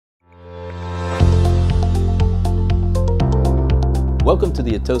Welcome to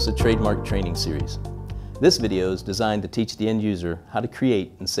the Atosa Trademark Training Series. This video is designed to teach the end user how to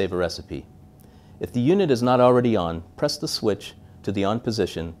create and save a recipe. If the unit is not already on, press the switch to the on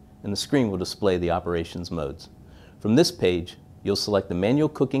position and the screen will display the operations modes. From this page, you'll select the manual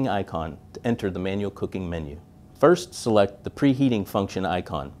cooking icon to enter the manual cooking menu. First, select the preheating function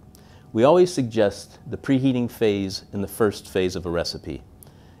icon. We always suggest the preheating phase in the first phase of a recipe,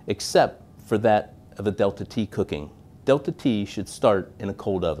 except for that of a Delta T cooking. Delta T should start in a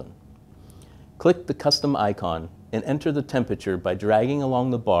cold oven. Click the custom icon and enter the temperature by dragging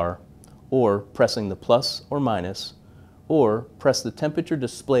along the bar or pressing the plus or minus, or press the temperature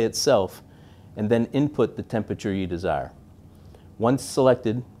display itself and then input the temperature you desire. Once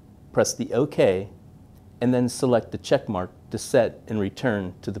selected, press the OK and then select the check mark to set and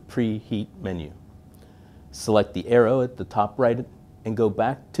return to the preheat menu. Select the arrow at the top right and go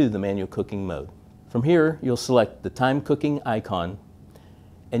back to the manual cooking mode. From here, you'll select the time cooking icon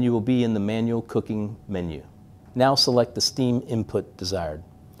and you will be in the manual cooking menu. Now select the steam input desired.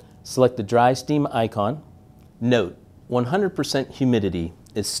 Select the dry steam icon. Note, 100% humidity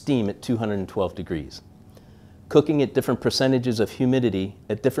is steam at 212 degrees. Cooking at different percentages of humidity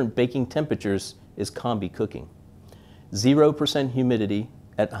at different baking temperatures is Combi cooking. 0% humidity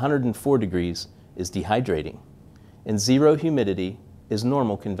at 104 degrees is dehydrating, and 0 humidity is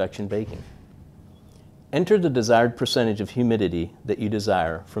normal convection baking. Enter the desired percentage of humidity that you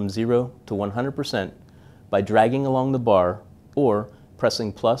desire from 0 to 100% by dragging along the bar or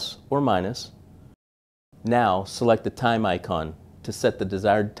pressing plus or minus. Now select the time icon to set the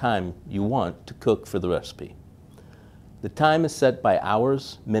desired time you want to cook for the recipe. The time is set by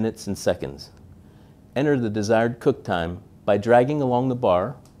hours, minutes, and seconds. Enter the desired cook time by dragging along the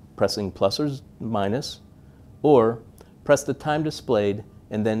bar, pressing plus or minus, or press the time displayed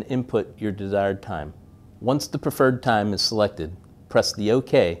and then input your desired time. Once the preferred time is selected, press the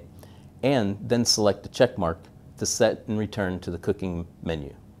OK and then select the check mark to set and return to the cooking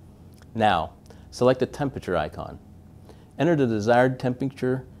menu. Now, select the temperature icon. Enter the desired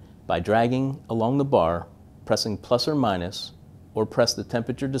temperature by dragging along the bar, pressing plus or minus, or press the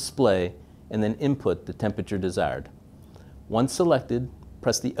temperature display and then input the temperature desired. Once selected,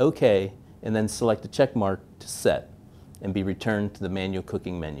 press the OK and then select the check mark to set and be returned to the manual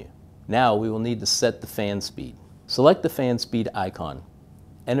cooking menu. Now we will need to set the fan speed. Select the fan speed icon.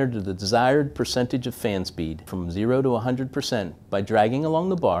 Enter the desired percentage of fan speed from 0 to 100% by dragging along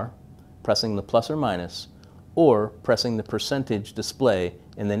the bar, pressing the plus or minus, or pressing the percentage display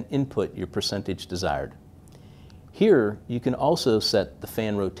and then input your percentage desired. Here you can also set the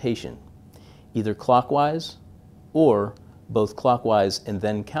fan rotation, either clockwise or both clockwise and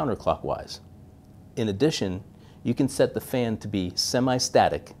then counterclockwise. In addition, you can set the fan to be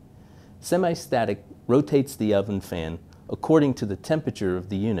semi-static. Semi-static rotates the oven fan according to the temperature of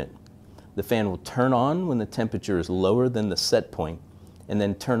the unit. The fan will turn on when the temperature is lower than the set point and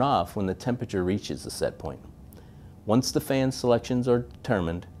then turn off when the temperature reaches the set point. Once the fan selections are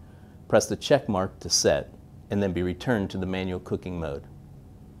determined, press the check mark to set and then be returned to the manual cooking mode.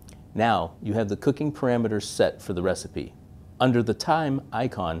 Now you have the cooking parameters set for the recipe. Under the time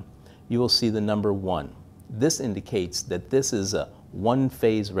icon, you will see the number 1. This indicates that this is a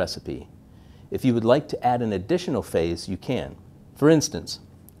one-phase recipe. If you would like to add an additional phase, you can. For instance,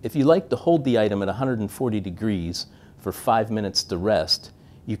 if you like to hold the item at 140 degrees for 5 minutes to rest,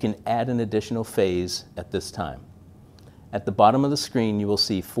 you can add an additional phase at this time. At the bottom of the screen, you will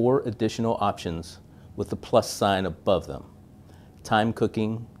see 4 additional options with the plus sign above them: time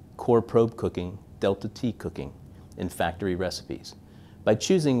cooking, core probe cooking, Delta T cooking, and factory recipes. By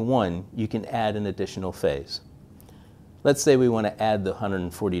choosing one, you can add an additional phase. Let's say we want to add the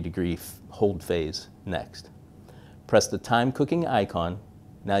 140 degree hold phase next. Press the time cooking icon.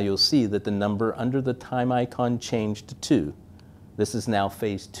 Now you'll see that the number under the time icon changed to 2. This is now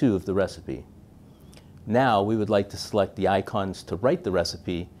phase 2 of the recipe. Now we would like to select the icons to write the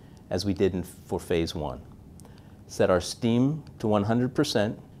recipe as we did for phase 1. Set our steam to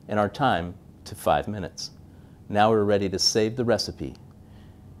 100% and our time to 5 minutes. Now we're ready to save the recipe.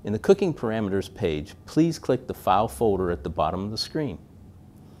 In the Cooking Parameters page, please click the File folder at the bottom of the screen.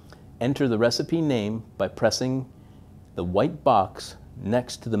 Enter the recipe name by pressing the white box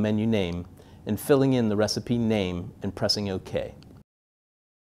next to the menu name and filling in the recipe name and pressing OK.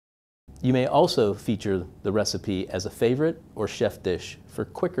 You may also feature the recipe as a favorite or chef dish for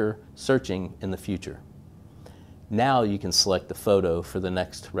quicker searching in the future. Now you can select the photo for the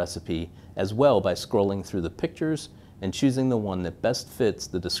next recipe as well by scrolling through the pictures and choosing the one that best fits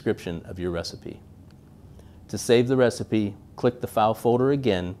the description of your recipe. To save the recipe, click the File folder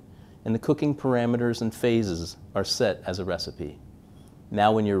again, and the cooking parameters and phases are set as a recipe.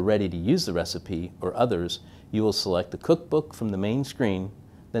 Now when you're ready to use the recipe or others, you will select the cookbook from the main screen,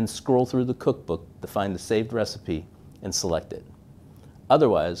 then scroll through the cookbook to find the saved recipe and select it.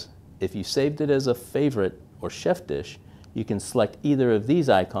 Otherwise, if you saved it as a favorite or chef dish, you can select either of these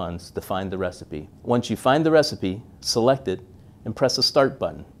icons to find the recipe. Once you find the recipe, select it and press the Start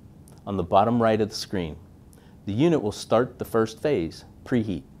button on the bottom right of the screen. The unit will start the first phase,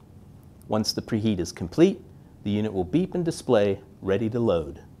 preheat. Once the preheat is complete, the unit will beep and display ready to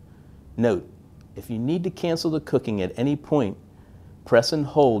load. Note, if you need to cancel the cooking at any point, press and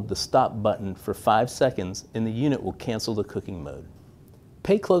hold the Stop button for 5 seconds and the unit will cancel the cooking mode.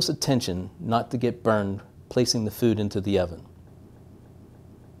 Pay close attention not to get burned placing the food into the oven.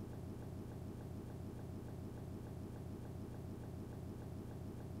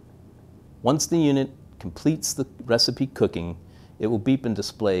 Once the unit completes the recipe cooking, it will beep and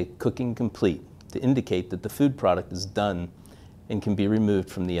display Cooking Complete to indicate that the food product is done and can be removed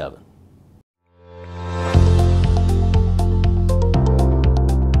from the oven.